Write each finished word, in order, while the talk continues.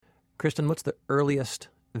Kristen, what's the earliest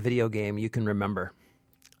video game you can remember?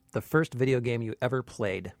 The first video game you ever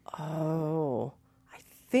played? Oh, I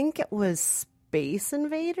think it was Space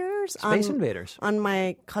Invaders. Space Invaders. On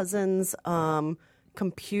my cousin's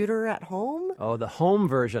computer at home. Oh, the home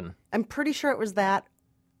version. I'm pretty sure it was that,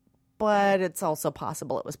 but it's also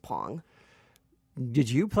possible it was Pong. Did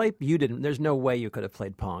you play? You didn't. There's no way you could have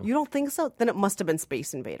played Pong. You don't think so? Then it must have been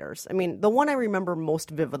Space Invaders. I mean, the one I remember most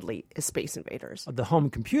vividly is Space Invaders. The home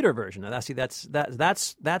computer version. Now,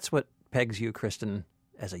 that's what pegs you, Kristen,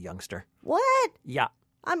 as a youngster. What? Yeah.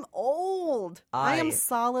 I'm old. I am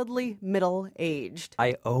solidly middle-aged.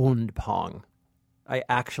 I owned Pong. I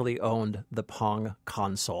actually owned the Pong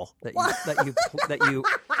console that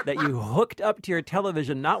you hooked up to your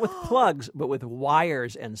television, not with plugs, but with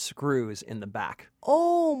wires and screws in the back.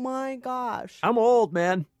 Oh my gosh. I'm old,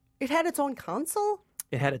 man. It had its own console?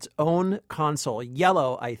 It had its own console,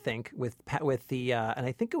 yellow, I think, with the and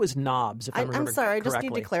I think it was knobs. If I remember I'm sorry, correctly. I just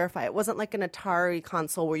need to clarify. It wasn't like an Atari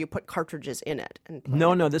console where you put cartridges in it.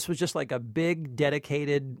 No, this was just like a big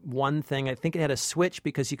dedicated one thing. I think it had a switch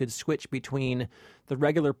because you could switch between the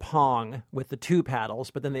regular Pong with the two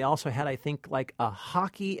paddles, but then they also had, I think, like a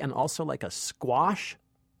hockey and also like a squash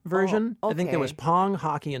version. Oh, okay. I think there was Pong,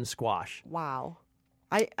 hockey, and squash. Wow.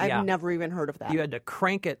 I've never even heard of that. You had to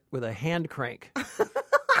crank it with a hand crank.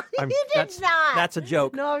 You did not. That's a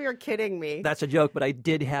joke. No, you're kidding me. That's a joke, but I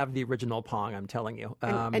did have the original Pong, I'm telling you.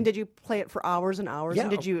 And did you play it for hours and hours? Yeah,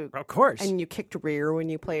 and did you, of course. And you kicked rear when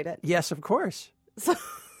you played it? Yes, of course.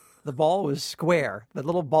 The ball was square. The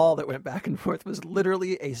little ball that went back and forth was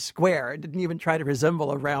literally a square. It didn't even try to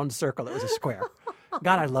resemble a round circle. It was a square.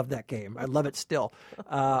 God, I love that game. I love it still.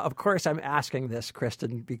 Of course, I'm asking this,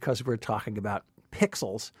 Kristen, because we're talking about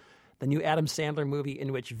Pixels, the new Adam Sandler movie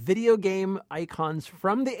in which video game icons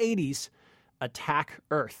from the 80s attack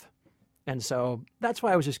Earth. And so that's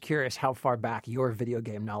why I was just curious how far back your video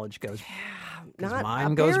game knowledge goes. Yeah,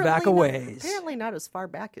 mine goes back a ways. Apparently not as far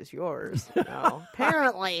back as yours. No.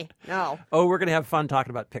 Apparently, no. Oh, we're going to have fun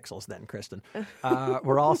talking about Pixels then, Kristen.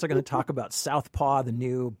 We're also going to talk about Southpaw, the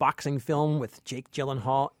new boxing film with Jake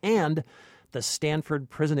Gyllenhaal, and The Stanford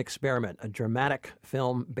Prison Experiment, a dramatic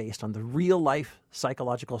film based on the real-life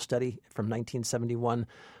psychological study from 1971.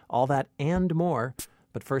 All that and more.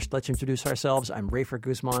 But first, let's introduce ourselves. I'm Rafer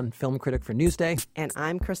Guzman, film critic for Newsday. And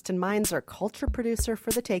I'm Kristen Meinzer, culture producer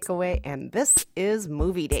for The Takeaway, and this is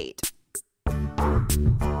Movie Date.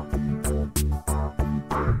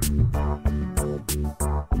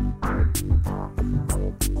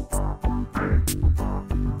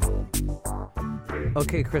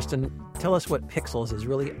 Okay, Kristen, tell us what Pixels is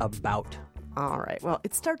really about. All right. Well,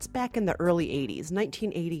 it starts back in the early 80s,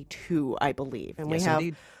 1982, I believe. And Yes, we have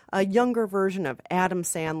indeed. a younger version of Adam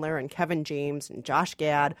Sandler and Kevin James and Josh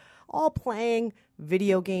Gad all playing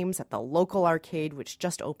video games at the local arcade, which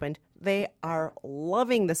just opened. They are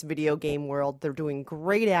loving this video game world. They're doing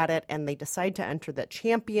great at it, and they decide to enter the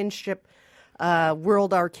championship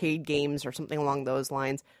World Arcade Games or something along those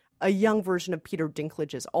lines. A young version of Peter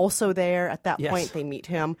Dinklage is also there. At that point, they meet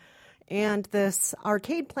him. And this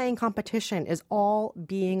arcade playing competition is all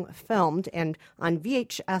being filmed and on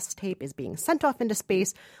VHS tape is being sent off into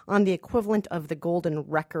space on the equivalent of the Golden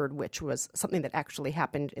Record, which was something that actually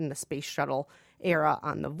happened in the space shuttle era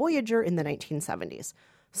on the Voyager in the 1970s.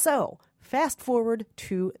 So, fast forward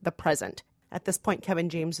to the present. At this point, Kevin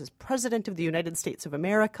James is president of the United States of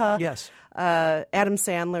America. Yes. Adam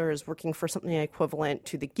Sandler is working for something equivalent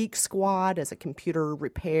to the Geek Squad as a computer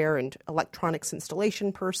repair and electronics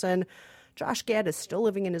installation person. Josh Gad is still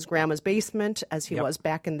living in his grandma's basement, as he was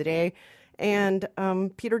back in the day. And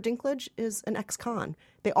Peter Dinklage is an ex-con.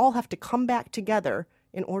 They all have to come back together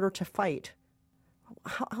in order to fight.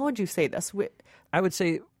 How would you say this? I would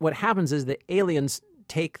say what happens is the aliens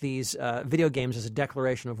take these video games as a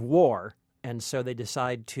declaration of war. And so they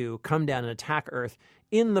decide to come down and attack Earth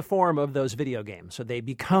in the form of those video games. So they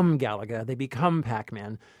become Galaga, they become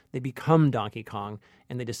Pac-Man, they become Donkey Kong,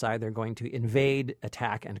 and they decide they're going to invade,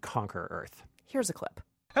 attack, and conquer Earth. Here's a clip.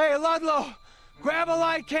 Hey, Ludlow! Grab a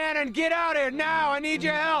light can and get out here now! I need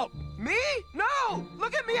your help! Me? No!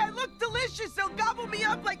 Look at me, I look delicious! They'll gobble me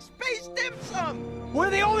up like space dim sum! We're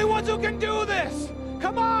the only ones who can do this!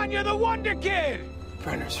 Come on, you're the Wonder Kid!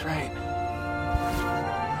 Brenner's right.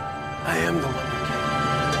 I am the Wonder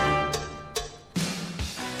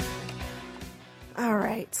Kid. All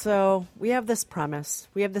right, so we have this premise.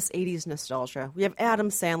 We have this 80s nostalgia. We have Adam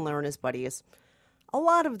Sandler and his buddies. A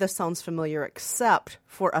lot of this sounds familiar except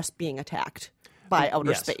for us being attacked. by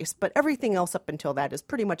outer Yes. space. But everything else up until that is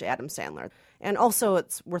pretty much Adam Sandler. And also,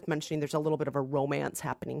 it's worth mentioning there's a little bit of a romance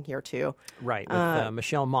happening here, too. Right, with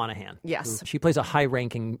Michelle Monaghan. Yes. She plays a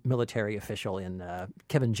high-ranking military official in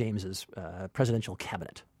Kevin James's presidential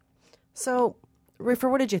cabinet. So,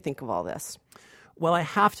 Rafer, what did you think of all this? Well, I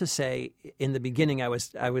have to say, in the beginning, I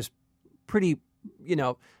was pretty,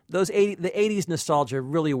 the 80s nostalgia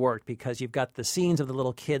really worked because you've got the scenes of the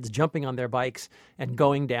little kids jumping on their bikes and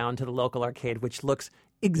going down to the local arcade, which looks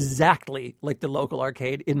exactly like the local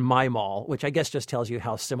arcade in my mall, which I guess just tells you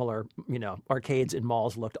how similar, arcades in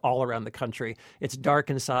malls looked all around the country. It's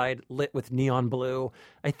dark inside, lit with neon blue.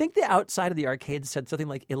 I think the outside of the arcade said something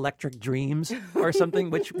like Electric Dreams or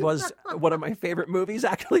something, which was one of my favorite movies,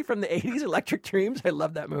 actually, from the 80s, Electric Dreams. I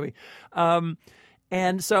love that movie.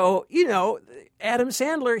 And so, Adam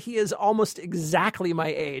Sandler, he is almost exactly my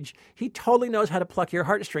age. He totally knows how to pluck your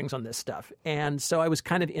heartstrings on this stuff. And so I was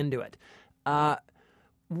kind of into it.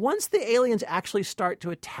 Once the aliens actually start to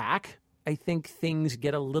attack, I think things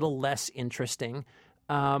get a little less interesting.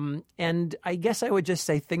 And I guess I would just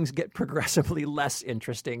say things get progressively less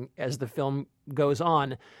interesting as the film goes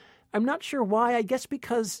on. I'm not sure why. I guess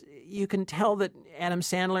because you can tell that Adam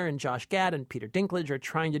Sandler and Josh Gad and Peter Dinklage are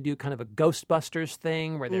trying to do kind of a Ghostbusters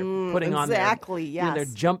thing where they're putting on their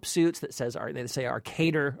jumpsuits that they say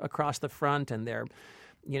Arcader across the front, and they're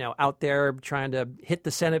out there trying to hit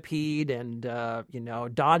the centipede and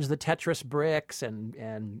dodge the Tetris bricks and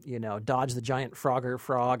dodge the giant Frogger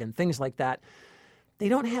frog and things like that. They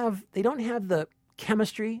don't have the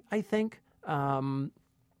chemistry, I think.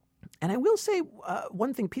 And I will say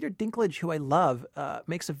one thing, Peter Dinklage, who I love,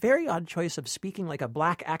 makes a very odd choice of speaking like a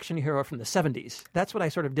black action hero from the 70s. That's what I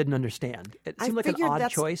sort of didn't understand. It seemed like an odd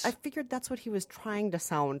choice. I figured that's what he was trying to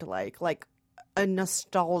sound like a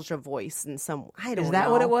nostalgia voice in some, I don't know. Is that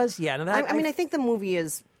what it was? Yeah. No, I think the movie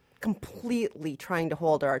is completely trying to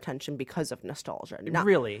hold our attention because of nostalgia.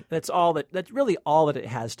 Really, that's really all that it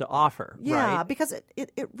has to offer. Yeah, right? Because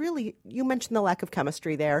it really, you mentioned the lack of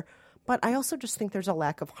chemistry there, but I also just think there's a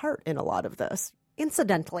lack of heart in a lot of this.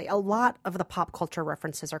 Incidentally, a lot of the pop culture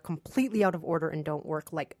references are completely out of order and don't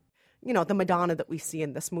work. Like, the Madonna that we see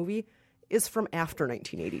in this movie is from after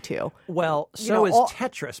 1982. Well, so is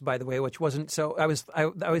Tetris, by the way, which wasn't so. I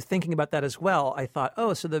was thinking about that as well. I thought,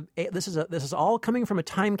 so this is all coming from a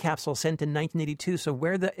time capsule sent in 1982. So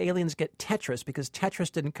where the aliens get Tetris, because Tetris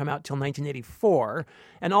didn't come out till 1984,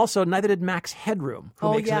 and also neither did Max Headroom,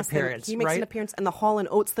 who makes an appearance. He makes an appearance, and the Hall and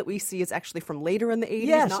Oates that we see is actually from later in the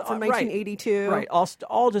 80s, not from 1982. Right,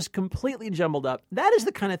 all just completely jumbled up. That is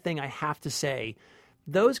the kind of thing I have to say.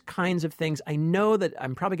 Those kinds of things, I know that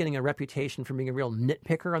I'm probably getting a reputation for being a real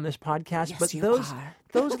nitpicker on this podcast, but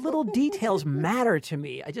those little details matter to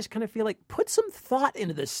me. I just kind of feel like put some thought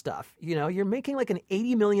into this stuff. You're making like an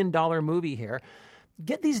 $80 million movie here.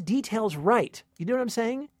 Get these details right. You know what I'm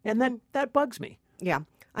saying? And that bugs me. Yeah.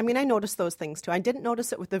 I mean, I noticed those things, too. I didn't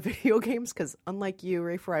notice it with the video games because, unlike you,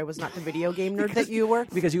 Rafer, I was not the video game nerd that you were.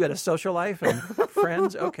 Because you had a social life and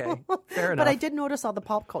friends? Okay, fair enough. But I did notice all the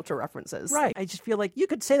pop culture references. Right. I just feel like you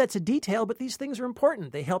could say that's a detail, but these things are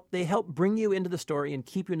important. They help bring you into the story and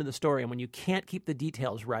keep you into the story. And when you can't keep the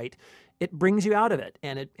details right, it brings you out of it.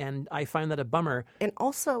 And I find that a bummer. And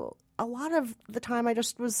also, a lot of the time I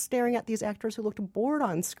just was staring at these actors who looked bored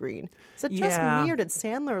on screen. Is it just me, or did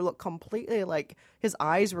Sandler look completely like his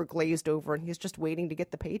eyes were glazed over and he's just waiting to get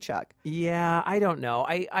the paycheck? Yeah, I don't know.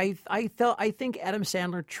 I think Adam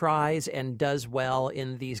Sandler tries and does well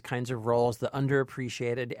in these kinds of roles, the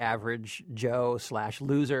underappreciated average Joe /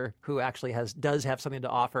 loser who actually does have something to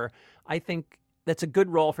offer. I think that's a good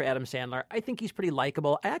role for Adam Sandler. I think he's pretty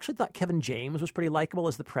likable. I actually thought Kevin James was pretty likable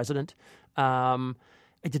as the president.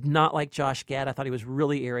 I did not like Josh Gad. I thought he was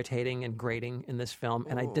really irritating and grating in this film.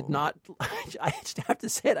 And I did not, I just have to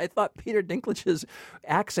say it, I thought Peter Dinklage's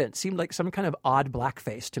accent seemed like some kind of odd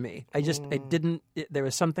blackface to me. There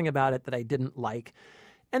was something about it that I didn't like.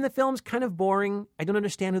 And the film's kind of boring. I don't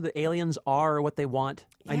understand who the aliens are or what they want.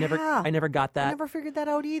 Yeah. I never got that. I never figured that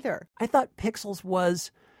out either. I thought Pixels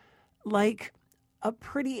was like a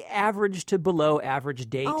pretty average to below average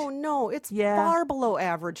date. Oh, no, it's far below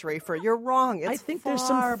average, Rafer. You're wrong. I think there's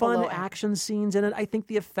some fun action scenes in it. I think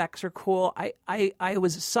the effects are cool. I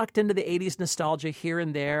was sucked into the 80s nostalgia here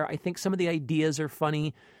and there. I think some of the ideas are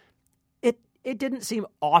funny. It didn't seem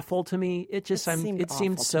awful to me. It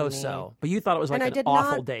seemed so-so. But you thought it was like an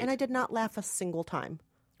awful date. And I did not laugh a single time.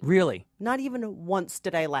 Really? Not even once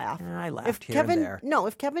did I laugh. I laughed here and there. No,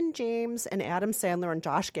 if Kevin James and Adam Sandler and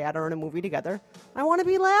Josh Gad are in a movie together, I want to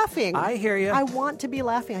be laughing. I hear you. I want to be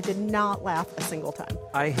laughing. I did not laugh a single time.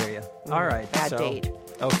 I hear you. All right. Bad date.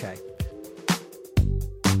 Okay.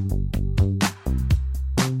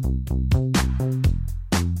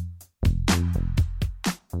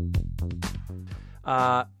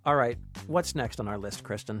 All right. What's next on our list,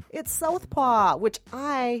 Kristen? It's Southpaw, which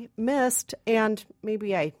I missed, and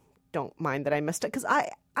maybe I don't mind that I missed it, because I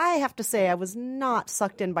have to say I was not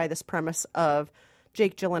sucked in by this premise of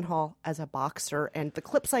Jake Gyllenhaal as a boxer, and the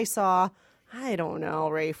clips I saw, I don't know,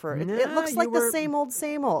 Rafer. It looks like the same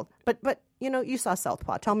old. But you saw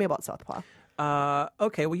Southpaw. Tell me about Southpaw.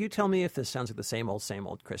 Okay, well, you tell me if this sounds like the same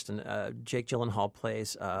old, Kristen. Jake Gyllenhaal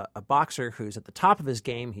plays a boxer who's at the top of his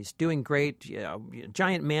game. He's doing great.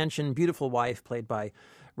 Giant mansion, beautiful wife, played by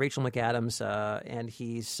Rachel McAdams, and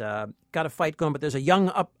he's got a fight going, but there's a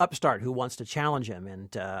young upstart who wants to challenge him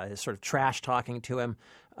and is sort of trash-talking to him.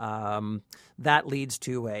 That leads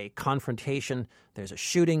to a confrontation. There's a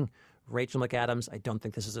shooting. Rachel McAdams, I don't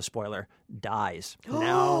think this is a spoiler, dies.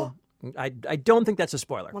 Now... I don't think that's a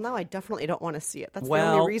spoiler. Well, now I definitely don't want to see it. That's the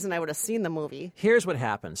only reason I would have seen the movie. Here's what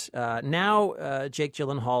happens. Now Jake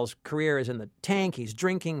Gyllenhaal's career is in the tank. He's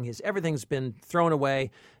drinking. Everything's been thrown away.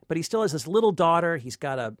 But he still has this little daughter. He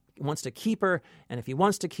wants to keep her. And if he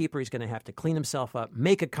wants to keep her, he's going to have to clean himself up,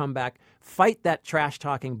 make a comeback, fight that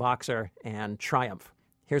trash-talking boxer, and triumph.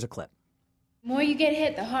 Here's a clip. The more you get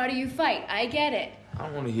hit, the harder you fight. I get it. I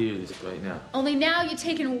don't want to hear this right now. Only now you're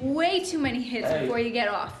taking way too many hits before you get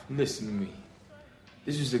off. Listen to me.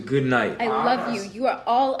 This was a good night. I love you. You are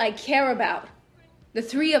all I care about. The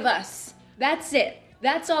three of us. That's it.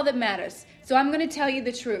 That's all that matters. So I'm going to tell you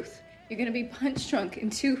the truth. You're going to be punch drunk in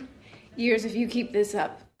 2 years if you keep this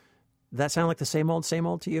up. That sound like the same old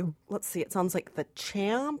to you? Let's see. It sounds like The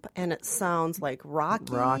Champ, and it sounds like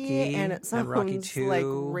Rocky, and it sounds Rocky 2. like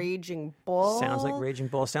Raging Bull. Sounds like Raging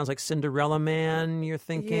Bull. Sounds like Cinderella Man, you're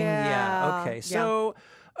thinking? Yeah.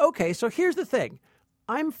 Okay. So here's the thing.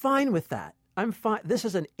 I'm fine with that. I'm fine. This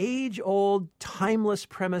is an age-old, timeless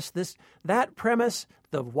premise. That premise,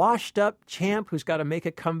 the washed-up champ who's got to make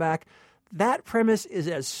a comeback, that premise is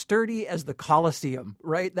as sturdy as the Colosseum,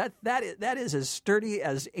 right? That is as sturdy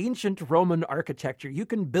as ancient Roman architecture. You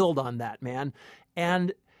can build on that, man.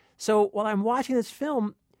 And so while I'm watching this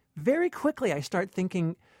film, very quickly I start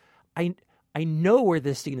thinking, I know where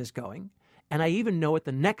this scene is going, and I even know what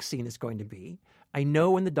the next scene is going to be. I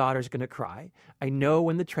know when the daughter's going to cry. I know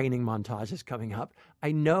when the training montage is coming up.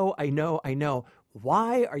 I know.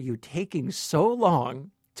 Why are you taking so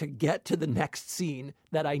long to get to the next scene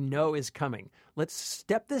that I know is coming? Let's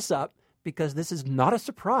step this up, because this is not a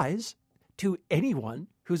surprise to anyone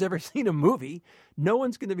who's ever seen a movie. No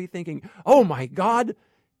one's going to be thinking, oh my God,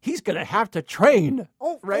 he's going to have to train.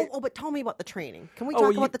 Right? But tell me about the training. Can we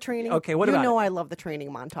talk about the training? Okay, what about it? I love the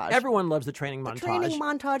training montage. Everyone loves the training montage. The training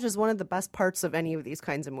montage is one of the best parts of any of these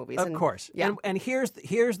kinds of movies. Of course. Yeah. And here's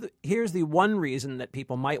the one reason that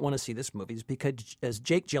people might want to see this movie is because as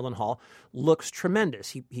Jake Gyllenhaal looks tremendous.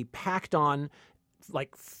 He packed on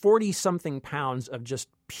like 40-something pounds of just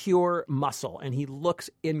pure muscle, and he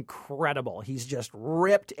looks incredible. He's just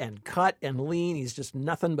ripped and cut and lean. He's just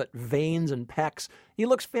nothing but veins and pecs. He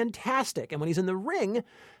looks fantastic. And when he's in the ring,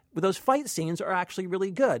 those fight scenes are actually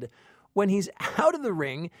really good. When he's out of the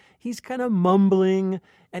ring, he's kind of mumbling,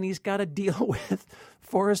 and he's got to deal with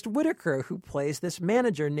Forrest Whitaker, who plays this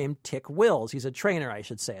manager named Tick Wills. He's a trainer, I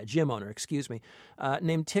should say, a gym owner,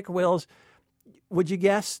 named Tick Wills. Would you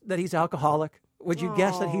guess that he's alcoholic? Would you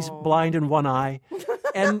guess that he's blind in one eye?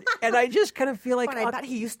 And I just kind of feel like... But I bet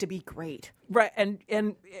he used to be great. Right, and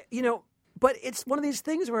but it's one of these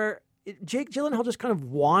things where Jake Gyllenhaal just kind of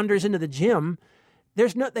wanders into the gym.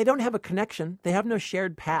 They don't have a connection. They have no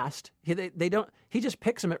shared past. They don't. He just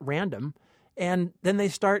picks them at random, and then they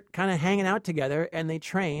start kind of hanging out together, and they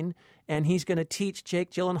train. And he's going to teach Jake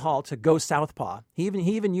Gyllenhaal to go southpaw. He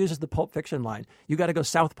even uses the Pulp Fiction line, "You got to go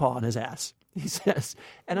southpaw on his ass," he says.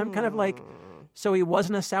 And I'm kind of like, so he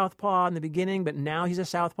wasn't a southpaw in the beginning, but now he's a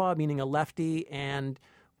southpaw, meaning a lefty. And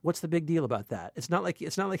what's the big deal about that? It's not like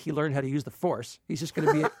he learned how to use the force. He's just going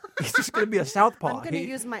to be a southpaw. I'm going to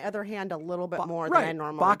use my other hand a little bit more than I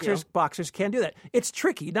normally do. Boxers can do that. It's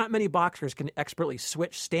tricky. Not many boxers can expertly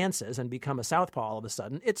switch stances and become a southpaw all of a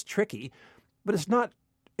sudden. It's tricky, but it's not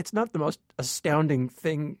the most astounding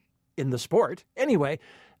thing in the sport. Anyway,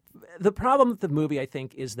 the problem with the movie, I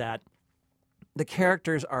think, is that the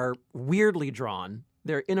characters are weirdly drawn.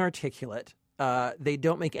 They're inarticulate. They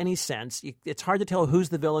don't make any sense. It's hard to tell who's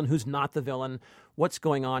the villain, who's not the villain, what's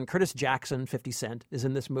going on. Curtis Jackson, 50 Cent, is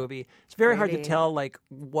in this movie. It's very hard to tell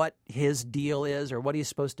what his deal is or what he's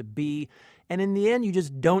supposed to be. And in the end, you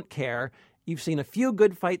just don't care. You've seen a few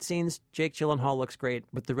good fight scenes. Jake Gyllenhaal looks great,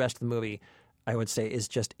 but the rest of the movie, I would say, is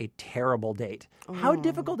just a terrible date. How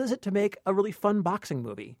difficult is it to make a really fun boxing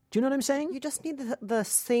movie? Do you know what I'm saying? You just need the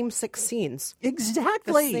same 6 scenes.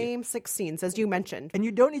 Exactly. The same 6 scenes, as you mentioned. And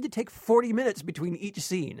you don't need to take 40 minutes between each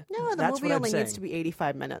scene. No, the That's movie what I'm only needs saying. to be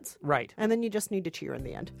 85 minutes. Right. And then you just need to cheer in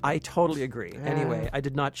the end. I totally agree. Anyway, I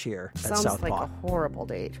did not cheer at Sounds Southpaw. like a horrible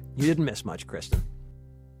date. You didn't miss much, Kristen.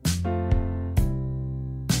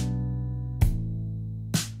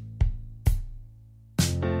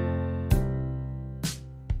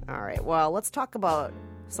 All right, well, let's talk about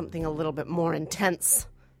something a little bit more intense.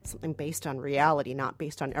 Something based on reality, not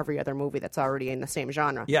based on every other movie that's already in the same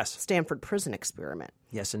genre. Yes. Stanford Prison Experiment.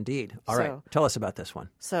 Yes, indeed. All right. Tell us about this one.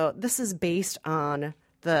 So this is based on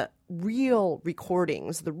the real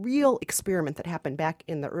recordings, the real experiment that happened back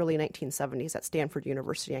in the early 1970s at Stanford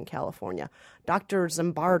University in California. Dr.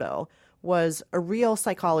 Zimbardo was a real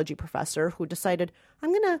psychology professor who decided,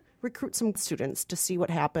 I'm going to recruit some students to see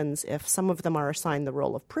what happens if some of them are assigned the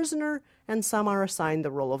role of prisoner and some are assigned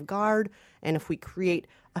the role of guard. And if we create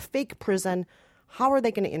a fake prison, how are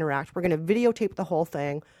they going to interact? We're going to videotape the whole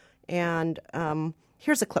thing. And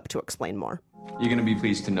here's a clip to explain more. You're going to be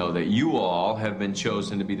pleased to know that you all have been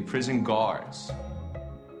chosen to be the prison guards.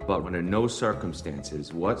 But under no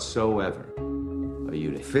circumstances whatsoever are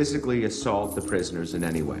you to physically assault the prisoners in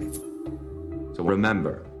any way. So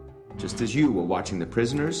remember, just as you were watching the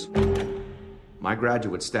prisoners, my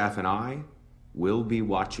graduate staff and I will be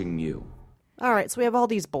watching you. All right, so we have all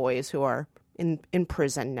these boys who are in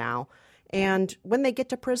prison now. And when they get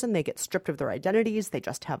to prison, they get stripped of their identities. They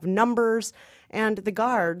just have numbers. And the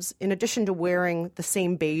guards, in addition to wearing the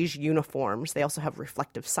same beige uniforms, they also have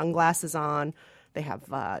reflective sunglasses on. They have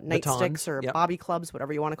nightsticks or bobby clubs,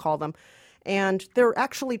 whatever you want to call them. And they're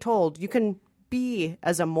actually told you can be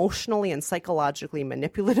as emotionally and psychologically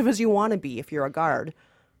manipulative as you want to be if you're a guard.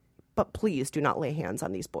 But please do not lay hands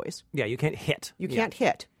on these boys. Yeah, you can't hit. You can't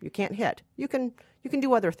hit. You can't hit. You can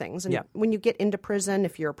do other things. And when you get into prison,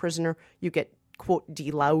 if you're a prisoner, you get, quote,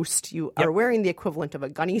 deloused. You are wearing the equivalent of a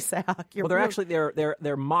gunny sack.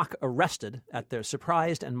 They're mock arrested they're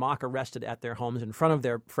surprised and mock arrested at their homes in front of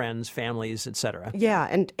their friends, families, etc. Yeah,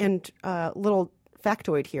 and little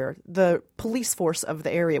factoid here, the police force of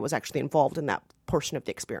the area was actually involved in that portion of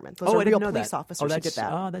the experiment. Those are real police officers who did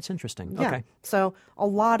that. Oh, that's interesting. Yeah. Okay. So a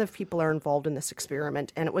lot of people are involved in this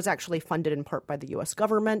experiment, and it was actually funded in part by the U.S.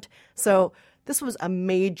 government. So this was a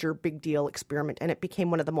major big deal experiment, and it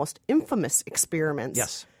became one of the most infamous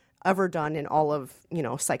experiments ever done in all of,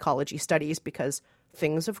 psychology studies because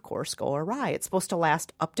things, of course, go awry. It's supposed to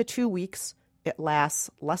last up to 2 weeks. It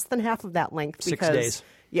lasts less than half of that length. 6 days.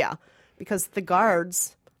 Yeah, because the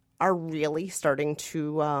guards are really starting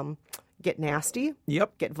to get nasty,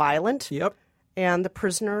 get violent. And the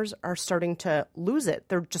prisoners are starting to lose it.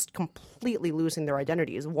 They're just completely losing their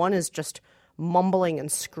identities. One is just mumbling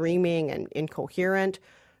and screaming and incoherent.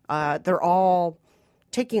 They're all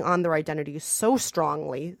taking on their identities so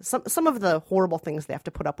strongly. Some of the horrible things they have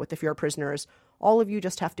to put up with if you're a prisoner is all of you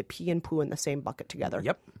just have to pee and poo in the same bucket together.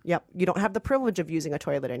 Yep. You don't have the privilege of using a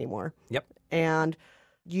toilet anymore. And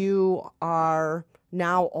you are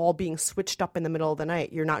now all being switched up in the middle of the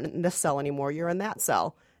night. You're not in this cell anymore. You're in that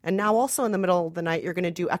cell. And now also in the middle of the night, you're going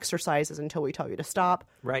to do exercises until we tell you to stop.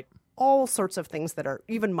 Right. All sorts of things that are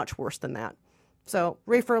even much worse than that. So,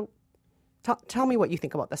 Rafer, tell me what you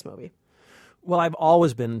think about this movie. Well, I've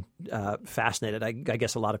always been fascinated. I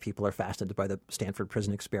guess a lot of people are fascinated by the Stanford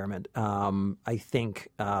Prison Experiment. I think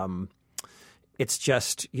it's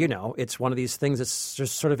just, it's one of these things that's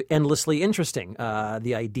just sort of endlessly interesting.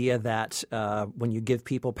 The idea that when you give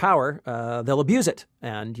people power, they'll abuse it.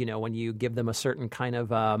 And, when you give them a certain kind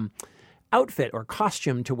of outfit or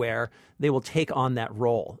costume to wear, they will take on that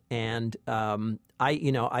role. And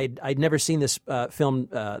I'd never seen this film,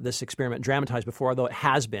 this experiment dramatized before, although it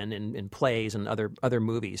has been in plays and other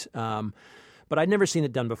movies. But I'd never seen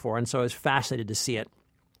it done before, and so I was fascinated to see it.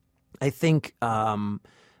 I think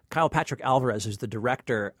Kyle Patrick Alvarez, who's the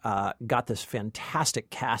director, got this fantastic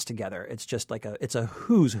cast together. It's just like it's a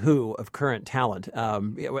who's who of current talent.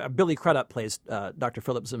 Billy Crudup plays Dr.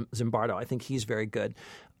 Philip Zimbardo. I think he's very good.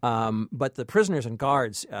 But the prisoners and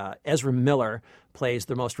guards, Ezra Miller plays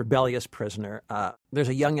the most rebellious prisoner. There's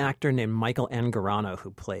a young actor named Michael Angarano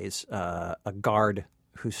who plays a guard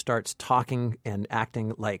who starts talking and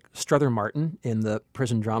acting like Strother Martin in the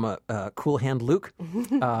prison drama Cool Hand Luke.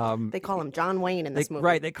 They call him John Wayne in this movie.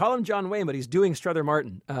 Right, they call him John Wayne, but he's doing Strother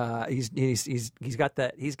Martin. He's got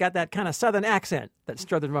that kind of Southern accent that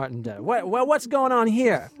Strother Martin does. What's going on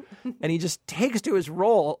here? and he just takes to his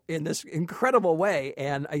role in this incredible way.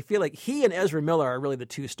 And I feel like he and Ezra Miller are really the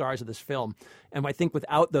two stars of this film. And I think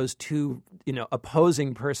without those two,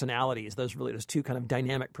 opposing personalities, those two kind of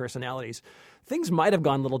dynamic personalities, things might have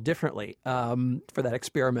gone a little differently for that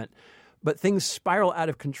experiment. But things spiral out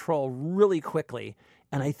of control really quickly.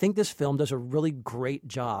 And I think this film does a really great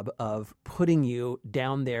job of putting you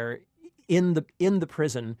down there in the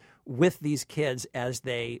prison with these kids as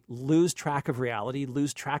they lose track of reality,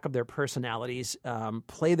 lose track of their personalities,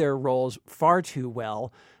 play their roles far too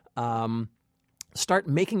well, start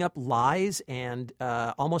making up lies and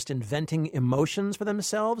almost inventing emotions for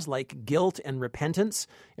themselves, like guilt and repentance,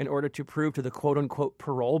 in order to prove to the quote-unquote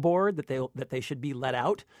parole board that they should be let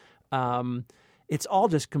out. It's all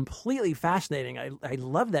just completely fascinating. I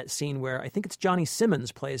love that scene where I think it's Johnny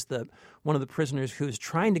Simmons plays one of the prisoners who's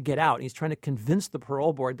trying to get out. He's trying to convince the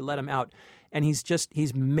parole board to let him out, and he's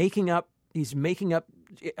making up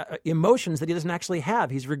emotions that he doesn't actually have.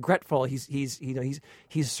 He's regretful. He's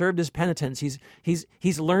served his penitence.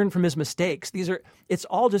 He's learned from his mistakes. It's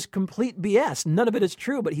all just complete BS. None of it is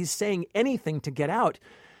true, but he's saying anything to get out.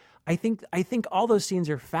 I think all those scenes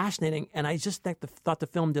are fascinating, and I just thought the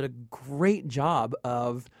film did a great job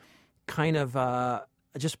of kind of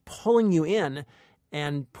just pulling you in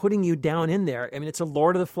and putting you down in there. I mean, it's a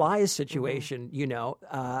Lord of the Flies situation,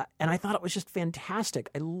 and I thought it was just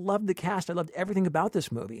fantastic. I loved the cast. I loved everything about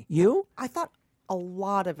this movie. You? I thought a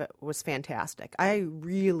lot of it was fantastic. I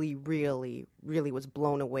really, really, really was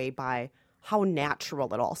blown away by how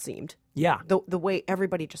natural it all seemed. Yeah. The way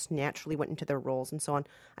everybody just naturally went into their roles and so on.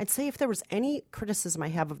 I'd say if there was any criticism I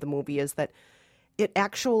have of the movie is that it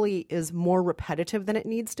actually is more repetitive than it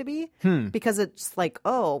needs to be, because it's like,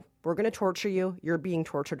 oh, we're going to torture you. You're being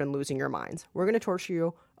tortured and losing your minds. We're going to torture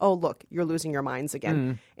you. Oh, look, you're losing your minds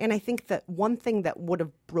again. And I think that one thing that would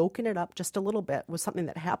have broken it up just a little bit was something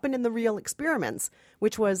that happened in the real experiments,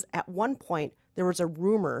 which was at one point there was a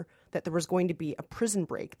rumor that there was going to be a prison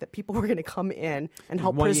break, that people were going to come in and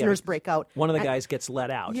help prisoners break out. One of the guys gets let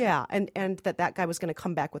out. Yeah, and that guy was going to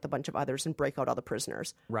come back with a bunch of others and break out all the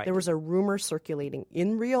prisoners. Right. There was a rumor circulating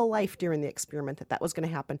in real life during the experiment that was going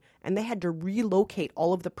to happen, and they had to relocate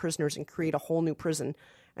all of the prisoners and create a whole new prison.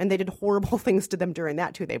 And they did horrible things to them during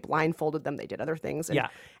that, too. They blindfolded them. They did other things. And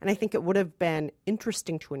I think it would have been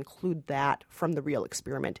interesting to include that from the real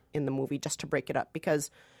experiment in the movie, just to break it up, because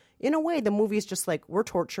in a way, the movie is just like, we're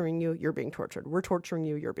torturing you, you're being tortured. We're torturing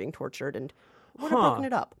you, you're being tortured. And we're broken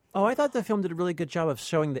it up. Oh, I thought the film did a really good job of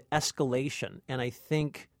showing the escalation. And I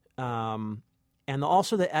think, and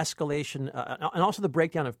also the escalation, and also the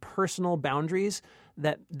breakdown of personal boundaries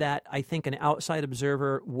that I think an outside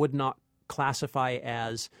observer would not classify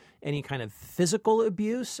as any kind of physical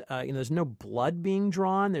abuse. There's no blood being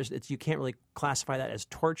drawn. You can't really classify that as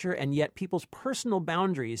torture. And yet people's personal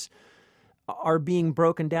boundaries are being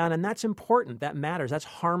broken down, and that's important. That matters. That's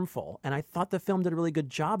harmful. And I thought the film did a really good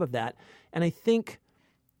job of that. And I think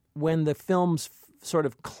when the film's sort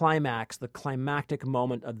of climax, the climactic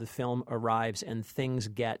moment of the film arrives and things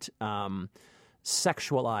get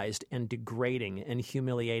sexualized and degrading and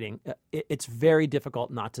humiliating, it's very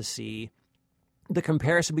difficult not to see the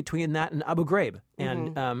comparison between that and Abu Ghraib.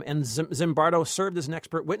 And Zimbardo served as an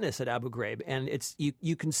expert witness at Abu Ghraib, and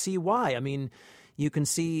you can see why. I mean, you can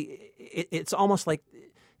see it's almost like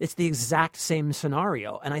it's the exact same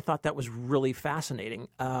scenario, and I thought that was really fascinating.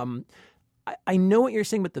 I know what you're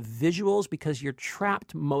saying with the visuals, because you're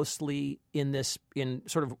trapped mostly in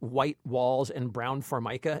sort of white walls and brown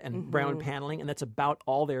formica and brown paneling, and that's about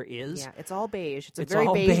all there is. Yeah, it's all beige. It's a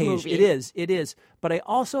very beige movie. It is. But I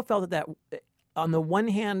also felt that on the one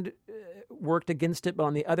hand worked against it, but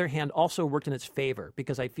on the other hand also worked in its favor,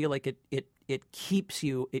 because I feel like it keeps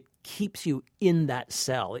you in that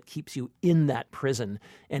cell, it keeps you in that prison,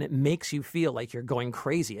 and it makes you feel like you're going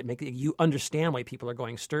crazy. It makes you understand why people are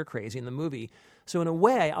going stir crazy in the movie. So in a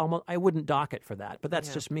way, I wouldn't dock it for that, but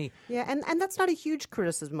that's just me. Yeah, and that's not a huge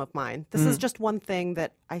criticism of mine. This is just one thing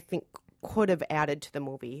that I think could have added to the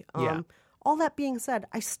movie. All that being said,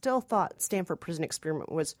 I still thought Stanford Prison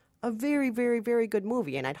Experiment was a very, very, very good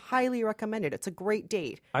movie, and I'd highly recommend it. It's a great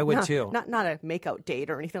date. I would too. Not a makeout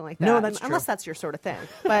date or anything like that. No, that's true. Unless that's your sort of thing.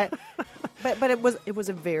 But it was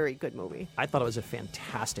a very good movie. I thought it was a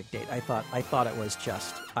fantastic date. I thought it was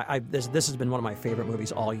just this has been one of my favorite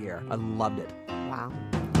movies all year. I loved it. Wow.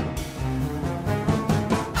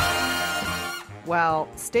 Well,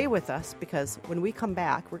 stay with us, because when we come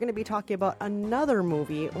back, we're going to be talking about another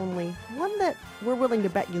movie, only one that we're willing to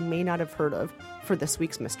bet you may not have heard of, for this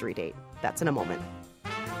week's Mystery Date. That's in a moment.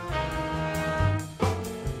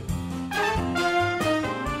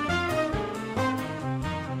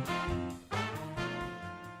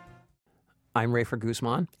 I'm Rafer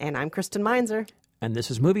Guzman. And I'm Kristen Meinzer. And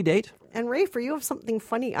this is Movie Date. And Rafer, you have something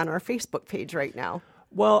funny on our Facebook page right now.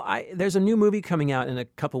 Well, there's a new movie coming out in a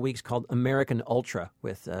couple weeks called American Ultra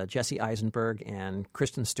with Jesse Eisenberg and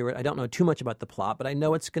Kristen Stewart. I don't know too much about the plot, but I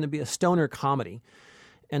know it's going to be a stoner comedy.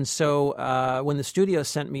 And so when the studio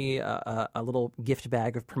sent me a little gift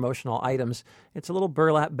bag of promotional items, it's a little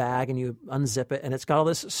burlap bag, and you unzip it, and it's got all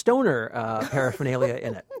this stoner paraphernalia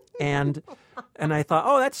in it. And I thought,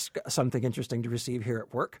 oh, that's something interesting to receive here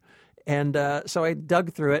at work. And so I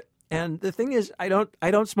dug through it. And the thing is, I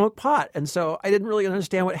don't smoke pot, and so I didn't really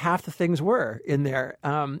understand what half the things were in there.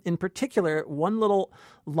 In particular, one little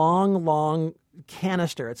long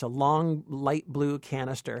canister. It's a long light blue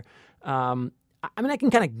canister. I mean, I can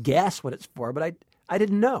kind of guess what it's for, but I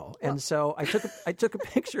didn't know, and so I took a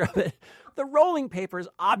picture of it. The rolling papers,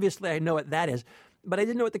 obviously, I know what that is. But I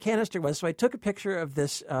didn't know what the canister was, so I took a picture of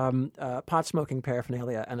this pot-smoking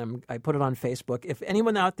paraphernalia, and I put it on Facebook. If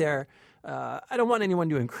anyone out there, I don't want anyone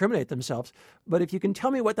to incriminate themselves, but if you can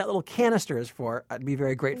tell me what that little canister is for, I'd be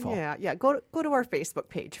very grateful. Yeah. Go to our Facebook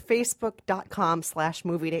page,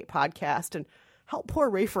 facebook.com/moviedatepodcast, and help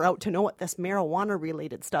poor Rafer out to know what this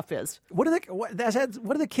marijuana-related stuff is. What do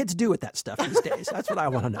the kids do with that stuff these days? That's what I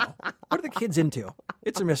want to know. What are the kids into?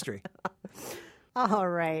 It's a mystery. All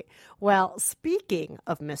right. Well, speaking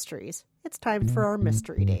of mysteries, it's time for our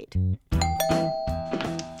mystery date.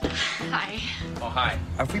 Hi. Oh, hi.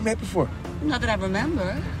 Have we met before? Not that I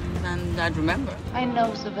remember, and I'd remember. I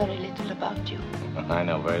know so very little about you. I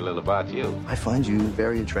know very little about you. I find you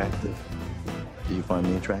very attractive. Do you find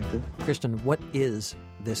me attractive? Kristen, what is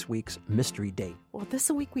this week's mystery date? Well,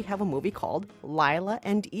 this week we have a movie called Lila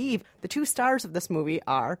and Eve. The two stars of this movie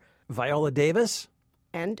are Viola Davis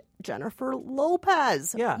and Jennifer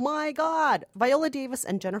Lopez. Yeah. My God. Viola Davis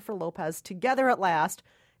and Jennifer Lopez together at last.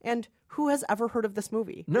 And who has ever heard of this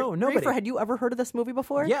movie? No, nobody. Rafer, had you ever heard of this movie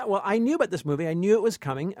before? Yeah, well, I knew about this movie. I knew it was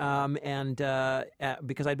coming, and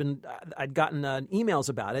because I'd gotten emails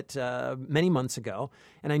about it many months ago,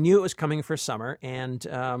 and I knew it was coming for summer, and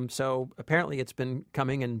so apparently it's been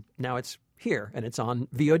coming, and now it's here, and it's on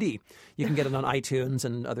VOD. You can get it on iTunes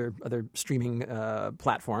and other streaming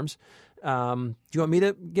platforms. Do you want me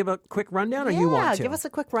to give a quick rundown, or you want to? Yeah, give us a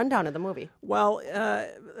quick rundown of the movie. Well,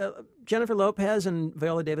 Jennifer Lopez and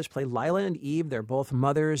Viola Davis play Lila and Eve. They're both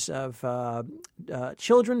mothers of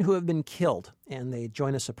children who have been killed, and they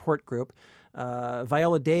join a support group.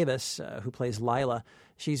 Viola Davis, who plays Lila,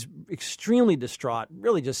 she's extremely distraught,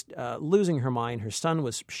 really just losing her mind. Her son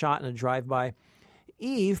was shot in a drive-by.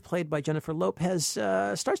 Eve, played by Jennifer Lopez,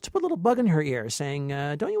 starts to put a little bug in her ear, saying,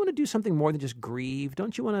 don't you want to do something more than just grieve?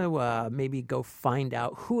 Don't you want to maybe go find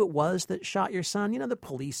out who it was that shot your son? You know, the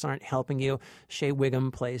police aren't helping you. Shea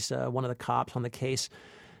Wiggum plays one of the cops on the case.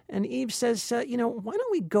 And Eve says, why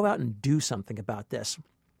don't we go out and do something about this?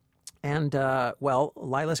 And,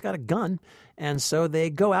 Lila's got a gun, and so they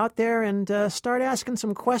go out there and start asking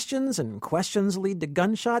some questions, and questions lead to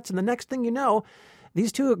gunshots, and the next thing you know,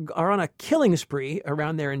 these two are on a killing spree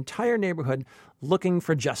around their entire neighborhood looking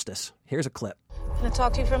for justice. Here's a clip. Can I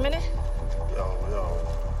talk to you for a minute? Yo,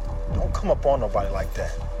 don't come up on nobody like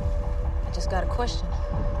that. I just got a question.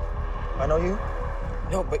 I know you.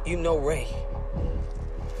 No, but you know Ray.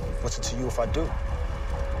 What's it to you if I do?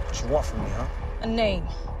 What you want from me, huh? A name.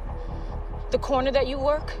 The corner that you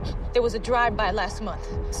work, there was a drive-by last month.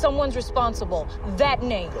 Someone's responsible. That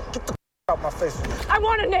name. Get the out my face. I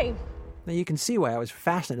want a name. Now, you can see why I was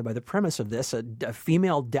fascinated by the premise of this, a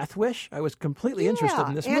female death wish. I was completely interested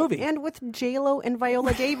in this movie. And with J-Lo and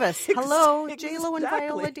Viola Davis. Hello, J-Lo and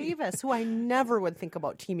Viola Davis, who I never would think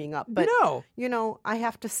about teaming up. But, I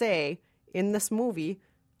have to say, in this movie,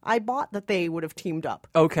 I bought that they would have teamed up.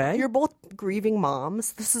 Okay. You're both grieving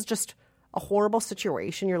moms. This is just a horrible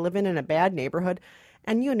situation. You're living in a bad neighborhood.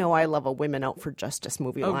 And I love a women out for justice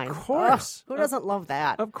movie line. Of course. Who doesn't love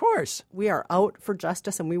that? Of course. We are out for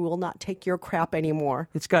justice, and we will not take your crap anymore.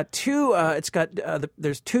 It's got two.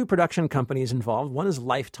 There's two production companies involved. One is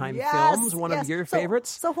Lifetime Films, one of your favorites.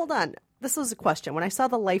 So hold on. This was a question. When I saw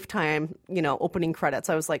the Lifetime, opening credits,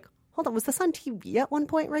 I was like, hold on, was this on TV at one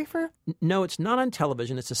point, Rafer? No, it's not on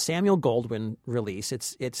television. It's a Samuel Goldwyn release.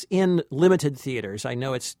 It's in limited theaters. I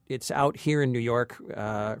know it's out here in New York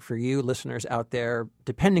for you listeners out there.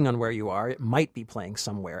 Depending on where you are, it might be playing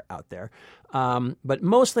somewhere out there. But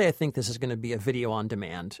mostly, I think this is going to be a video on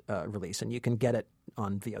demand release, and you can get it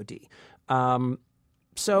on VOD.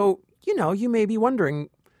 So you may be wondering,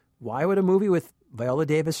 why would a movie with Viola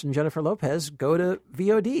Davis and Jennifer Lopez go to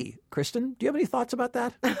VOD? Kristen, do you have any thoughts about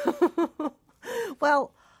that?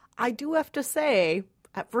 Well, I do have to say,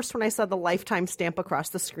 at first when I saw the Lifetime stamp across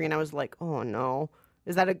the screen, I was like, oh no,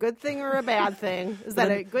 Is that a good thing or a bad thing? Is that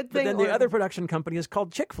a good thing? But then the other production company is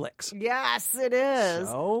called Chick Flicks. Yes, it is.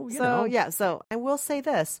 So, you know. Yeah, so I will say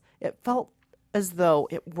this. It felt as though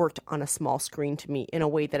it worked on a small screen to me in a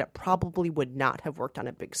way that it probably would not have worked on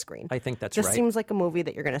a big screen. I think that's Just right. seems like a movie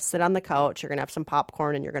that you're going to sit on the couch, you're going to have some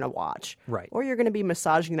popcorn, and you're going to watch. Right. Or you're going to be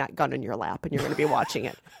massaging that gun in your lap, and you're going to be watching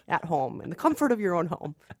it at home in the comfort of your own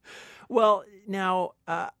home. Well, now,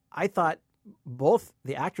 I thought both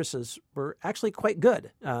the actresses were actually quite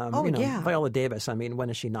good. Yeah. Viola Davis, I mean, when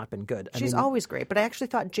has she not been good? She's always great, but I actually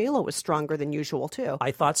thought J-Lo was stronger than usual, too. I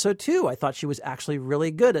thought so, too. I thought she was actually really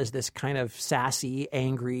good as this kind of sassy,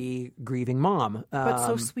 angry, grieving mom. But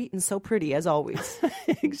so sweet and so pretty, as always.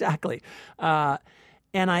 Exactly. And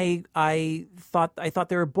I thought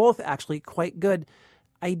they were both actually quite good.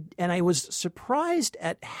 I was surprised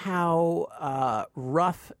at how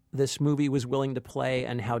rough this movie was willing to play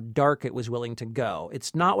and how dark it was willing to go.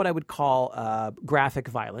 It's not what I would call graphic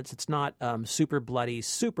violence. It's not super bloody,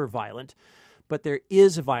 super violent, but there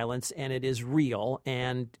is violence and it is real,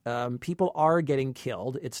 and people are getting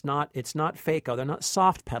killed. It's not fake-o. They're not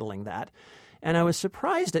soft pedaling that. And I was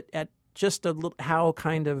surprised at just a little how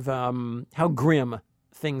kind of how grim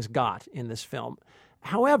things got in this film.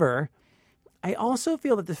 However, I also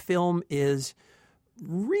feel that the film is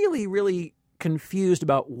really, really confused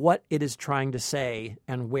about what it is trying to say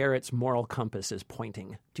and where its moral compass is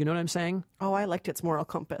pointing. Do you know what I'm saying? Oh, I liked its moral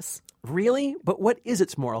compass. Really? But what is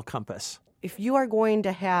its moral compass? If you are going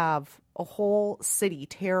to have a whole city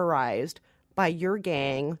terrorized by your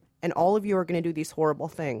gang and all of you are going to do these horrible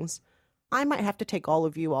things, I might have to take all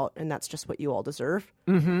of you out, and that's just what you all deserve.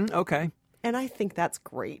 Mm-hmm. Okay. And I think that's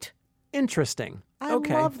great. Interesting. I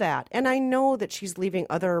Okay. love that. And I know that she's leaving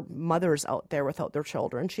other mothers out there without their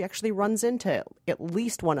children. She actually runs into at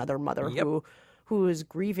least one other mother who is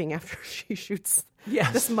grieving after she shoots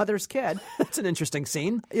this mother's kid. That's an interesting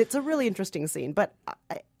scene. It's a really interesting scene. But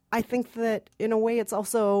I think that in a way it's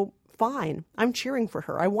also fine. I'm cheering for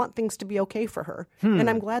her. I want things to be okay for her. And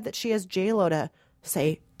I'm glad that she has J-Lo to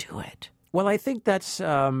say, do it. Well, I think that's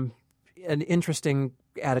an interesting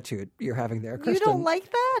attitude you're having there, Kristen. You don't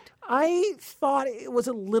like that? I thought it was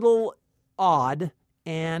a little odd,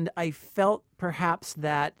 and I felt perhaps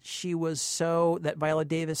that that Viola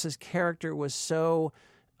Davis's character was so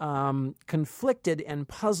conflicted and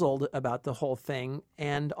puzzled about the whole thing,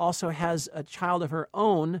 and also has a child of her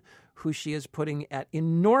own who she is putting at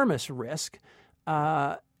enormous risk.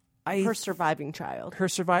 Her surviving child. Her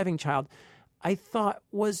surviving child. I thought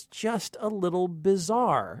was just a little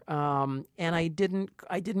bizarre, and I didn't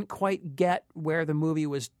quite get where the movie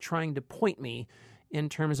was trying to point me in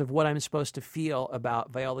terms of what I'm supposed to feel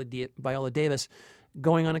about Viola Davis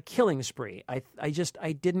going on a killing spree. I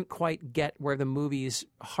didn't quite get where the movie's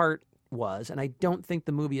heart was, and I don't think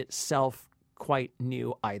the movie itself quite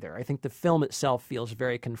knew either. I think the film itself feels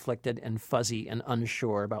very conflicted and fuzzy and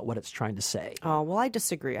unsure about what it's trying to say. Oh, well, I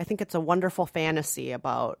disagree. I think it's a wonderful fantasy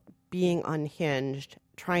about being unhinged,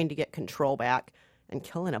 trying to get control back, and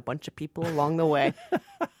killing a bunch of people along the way.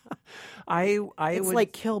 It's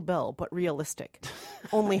like Kill Bill, but realistic.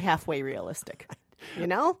 Only halfway realistic. You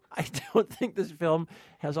know? I don't think this film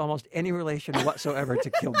has almost any relation whatsoever to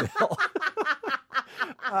Kill Bill.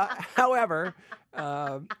 However,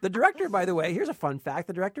 the director, by the way, here's a fun fact.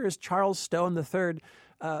 The director is Charles Stone III,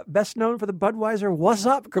 best known for the Budweiser What's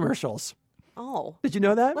Up commercials. Oh. Did you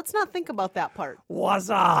know that? Let's not think about that part. What's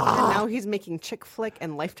up? And now he's making Chick Flick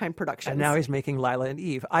and Lifetime Productions. And now he's making Lila and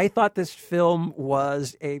Eve. I thought this film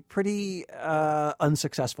was a pretty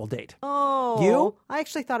unsuccessful date. Oh. You? I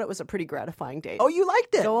actually thought it was a pretty gratifying date. Oh, you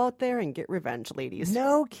liked it? Go out there and get revenge, ladies.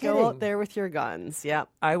 No kidding. Go out there with your guns. Yeah.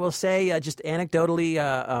 I will say, just anecdotally,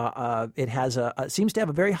 it has seems to have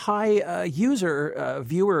a very high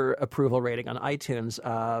viewer approval rating on iTunes.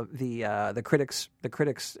 The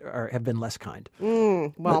critics have been less kind.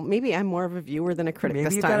 Well, maybe I'm more of a viewer than a critic maybe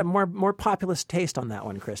this you've time. got a more populist taste on that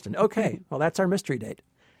one, Kristen. Okay, well, that's our mystery date.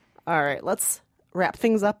 All right, let's wrap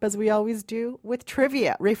things up as we always do with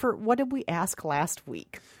trivia. Rafer, what did we ask last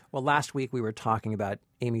week? Well, last week we were talking about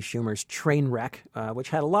Amy Schumer's Trainwreck, which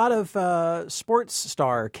had a lot of sports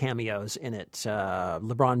star cameos in it.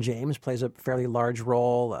 LeBron James plays a fairly large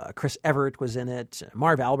role. Chris Everett was in it.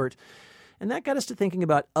 Marv Albert. And that got us to thinking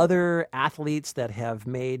about other athletes that have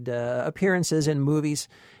made appearances in movies.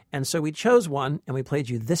 And so we chose one, and we played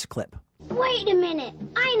you this clip. Wait a minute.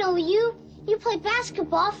 I know you. You play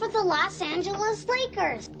basketball for the Los Angeles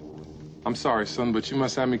Lakers. I'm sorry, son, but you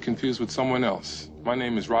must have me confused with someone else. My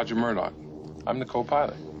name is Roger Murdoch. I'm the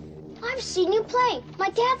co-pilot. I've seen you play. My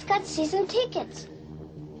dad's got season tickets.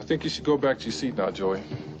 I think you should go back to your seat now, Joey.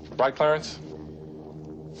 Right, Clarence?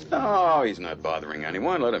 Oh, he's not bothering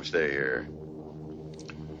anyone. Let him stay here.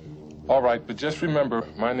 All right, but just remember,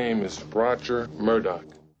 my name is Roger Murdoch.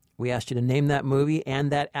 We asked you to name that movie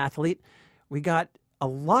and that athlete. We got a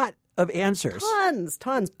lot of answers.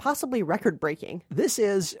 Tons, possibly record-breaking. This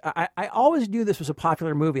is. I always knew this was a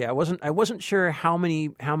popular movie. I wasn't sure how many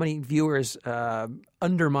viewers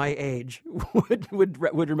under my age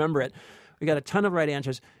would remember it. We got a ton of right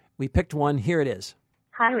answers. We picked one. Here it is.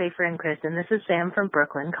 Hi, Rafer and Kristen. This is Sam from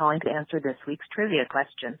Brooklyn calling to answer this week's trivia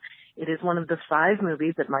question. It is one of the 5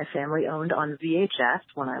 movies that my family owned on VHS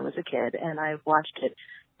when I was a kid, and I've watched it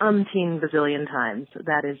umpteen bazillion times.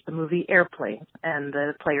 That is the movie Airplane, and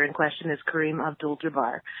the player in question is Kareem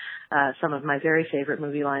Abdul-Jabbar. Some of my very favorite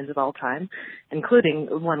movie lines of all time, including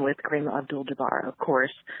one with Kareem Abdul-Jabbar, of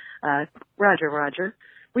course. Roger.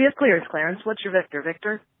 We have clearance, Clarence. What's your Victor?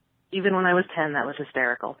 Victor? Even when I was 10, that was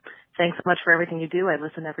hysterical. Thanks so much for everything you do. I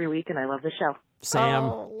listen every week, and I love the show.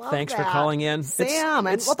 Sam, thanks for calling in. Sam,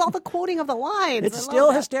 and with all the quoting of the lines. It's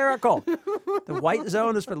still hysterical. The white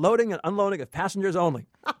zone is for loading and unloading of passengers only.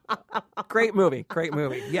 Great movie.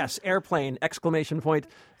 Yes, Airplane, !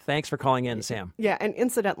 Thanks for calling in, Sam. Yeah, and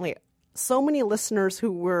incidentally, so many listeners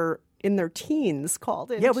who were in their teens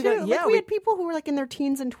called in. Yeah, we had people who were like in their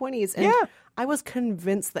teens and 20s. And I was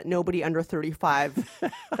convinced that nobody under 35.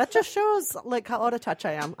 That just shows like how out of touch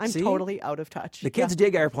I am. I'm totally out of touch. The kids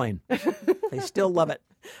dig Airplane. They still love it.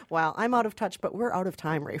 Well, I'm out of touch, but we're out of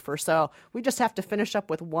time, Rafer. So we just have to finish up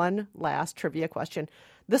with one last trivia question.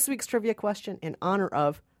 This week's trivia question, in honor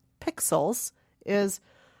of Pixels, is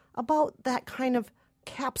about that kind of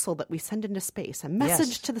capsule that we send into space, a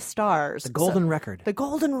message to the stars. The golden record. The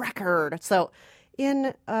golden record. So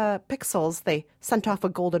in Pixels, they sent off a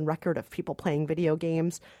golden record of people playing video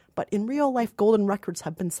games, but in real life, golden records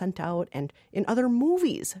have been sent out, and in other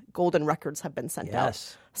movies, golden records have been sent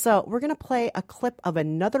out. So we're going to play a clip of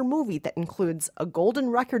another movie that includes a golden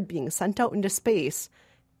record being sent out into space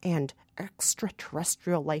and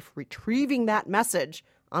extraterrestrial life retrieving that message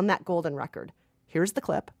on that golden record. Here's the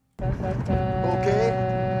clip.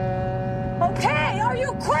 Okay, are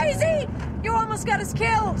you crazy? You almost got us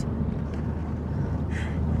killed.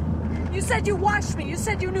 You said you watched me. You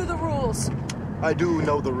said you knew the rules. I do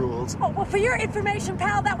know the rules. Oh, well, for your information,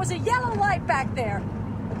 pal, that was a yellow light back there.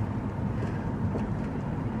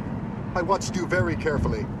 I watched you very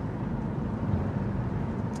carefully.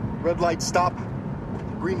 Red light, stop.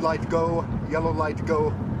 Green light, go. Yellow light,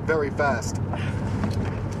 go. Very fast.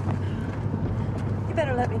 You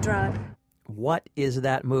better let me drive. What is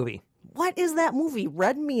that movie? What is that movie?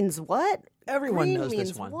 Red means what? Everyone Green knows means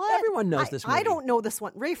this one. What? Everyone knows this movie. I don't know this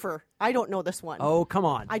one. Rafer, I don't know this one. Oh, come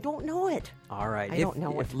on. I don't know it. All right. I don't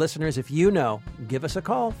know it. If listeners, if you know, give us a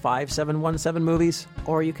call, 5717-MOVIES.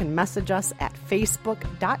 Or you can message us at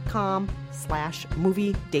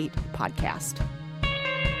facebook.com/moviedatepodcast.